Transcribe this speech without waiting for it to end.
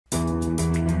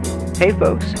Hey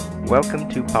folks, welcome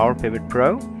to Power Pivot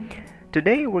Pro.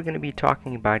 Today we're going to be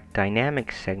talking about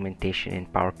dynamic segmentation in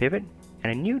Power Pivot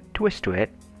and a new twist to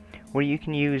it where you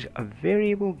can use a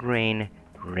variable grain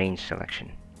range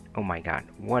selection. Oh my god,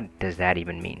 what does that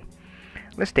even mean?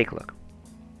 Let's take a look.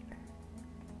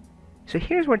 So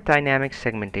here's what dynamic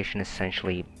segmentation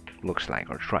essentially looks like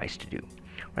or tries to do.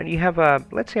 Right, you have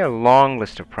let's say a long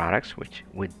list of products which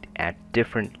would at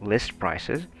different list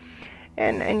prices.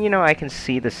 And you know, I can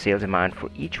see the sales amount for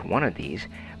each one of these,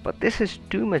 but this is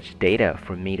too much data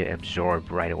for me to absorb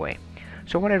right away.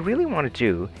 So what I really want to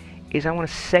do is I want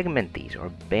to segment these or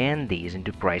band these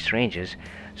into price ranges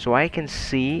so I can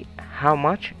see how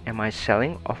much am I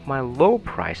selling of my low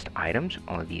priced items,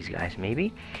 all of these guys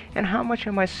maybe, and how much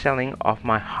am I selling of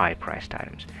my high priced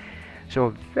items. So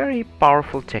a very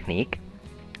powerful technique,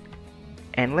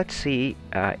 and let's see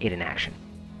it in action.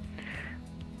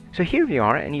 So here we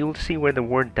are, and you'll see where the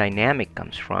word dynamic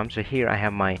comes from. So here I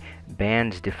have my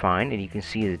bands defined, and you can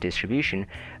see the distribution,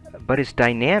 but it's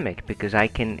dynamic because I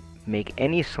can make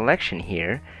any selection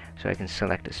here. So I can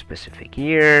select a specific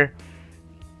year,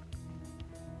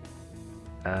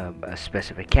 a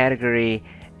specific category,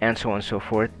 and so on and so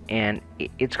forth, and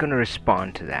it's going to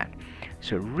respond to that.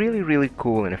 So really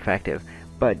cool and effective,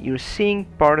 but you're seeing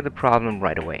part of the problem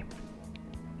right away.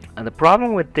 And the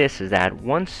problem with this is that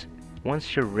once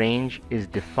your range is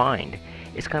defined,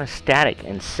 it's kind of static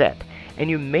and set,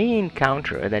 and you may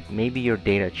encounter that maybe your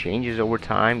data changes over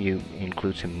time. You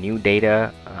include some new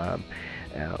data,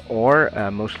 or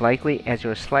most likely as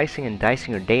you're slicing and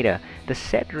dicing your data, the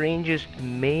set ranges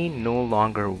may no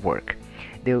longer work.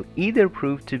 They'll either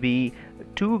prove to be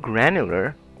too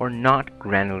granular or not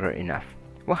granular enough.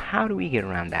 Well, how do we get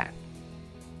around that?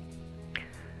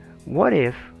 What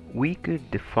if we could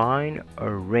define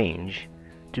a range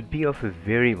to be of a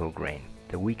variable grain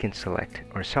that we can select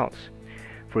ourselves?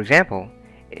 For example,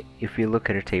 if we look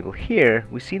at a table here,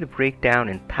 we see the breakdown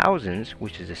in thousands,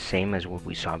 which is the same as what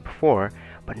we saw before,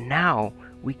 but now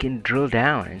we can drill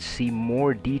down and see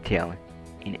more detail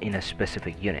in a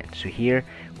specific unit. So here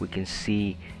we can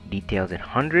see details in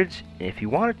hundreds, and if you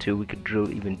wanted to, we could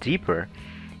drill even deeper,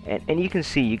 and you can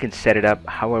see you can set it up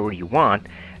however you want,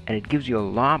 and it gives you a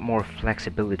lot more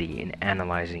flexibility in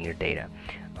analyzing your data.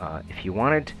 If you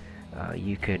wanted,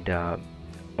 you could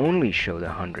only show the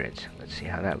hundreds. Let's see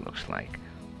how that looks like.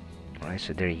 Alright,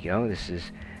 so there you go. This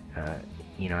is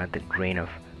you know, at the grain of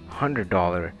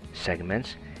 $100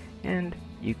 segments, and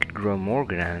you could grow more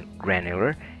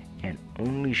granular and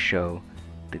only show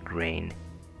the grain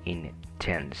in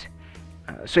tens.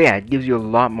 So yeah, it gives you a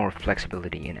lot more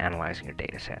flexibility in analyzing your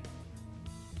data set.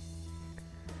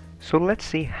 So let's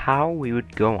see how we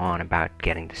would go on about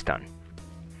getting this done.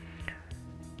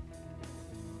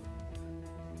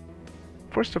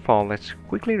 First of all, let's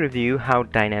quickly review how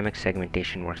dynamic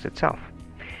segmentation works itself.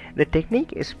 The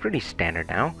technique is pretty standard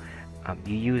now.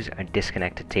 You use a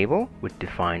disconnected table with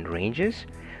defined ranges.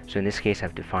 So in this case,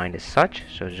 I've defined as such,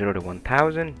 so 0 to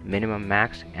 1000, minimum,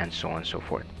 max, and so on and so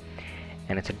forth.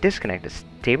 And it's a disconnected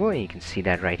table, and you can see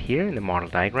that right here in the model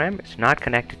diagram. It's not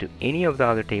connected to any of the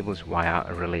other tables via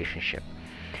a relationship.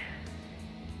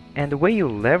 And the way you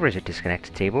leverage a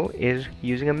disconnected table is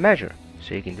using a measure.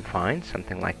 So you can define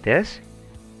something like this,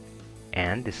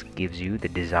 and this gives you the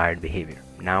desired behavior.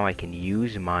 Now I can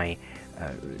use my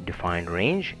defined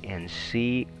range and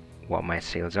see what my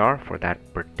sales are for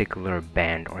that particular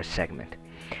band or segment.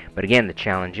 But again, the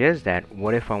challenge is that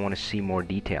what if I want to see more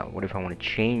detail? What if I want to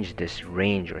change this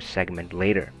range or segment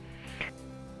later?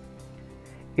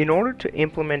 In order to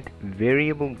implement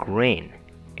variable grain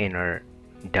in our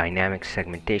dynamic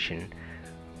segmentation,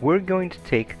 we're going to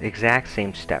take the exact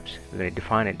same steps. We're going to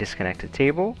define a disconnected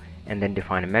table and then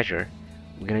define a measure.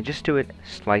 We're going to just do it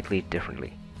slightly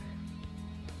differently.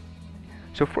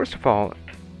 So first of all,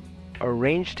 our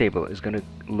range table is going to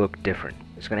look different.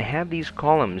 It's going to have these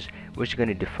columns which are going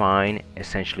to define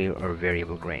essentially our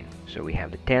variable grain. So we have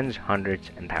the tens,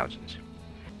 hundreds, and thousands.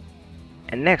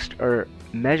 And next, our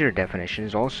measure definition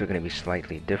is also going to be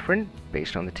slightly different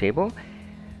based on the table,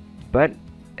 but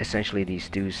essentially these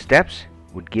two steps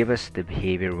would give us the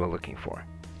behavior we're looking for.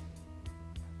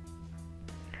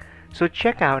 So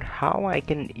check out how I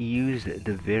can use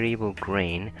the variable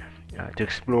grain to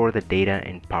explore the data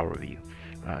in Power View.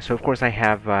 So of course I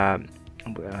have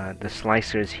the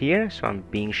slicers here, so I'm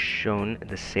being shown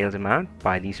the sales amount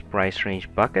by these price range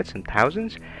buckets in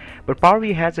thousands, but Power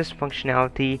View has this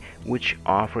functionality which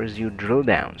offers you drill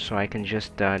down, so I can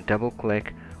just double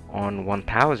click on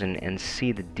 1000 and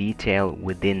see the detail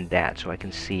within that. So I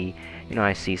can see, you know,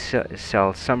 I see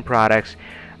sell some products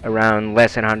around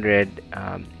less than 100,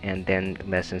 and then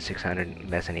less than 600,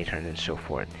 less than 800, and so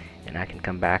forth. And I can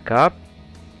come back up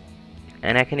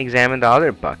and I can examine the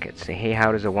other buckets. Say, hey,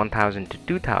 how does a 1000 to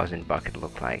 2000 bucket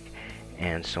look like,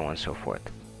 and so on and so forth.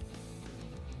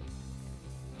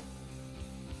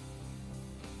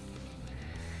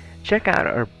 Check out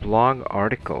our blog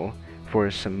article for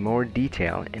some more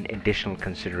detail and additional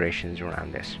considerations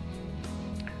around this.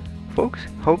 Folks,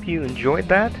 hope you enjoyed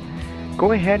that.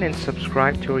 Go ahead and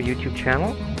subscribe to our YouTube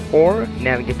channel, or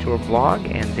navigate to our blog,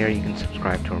 and there you can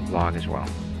subscribe to our blog as well.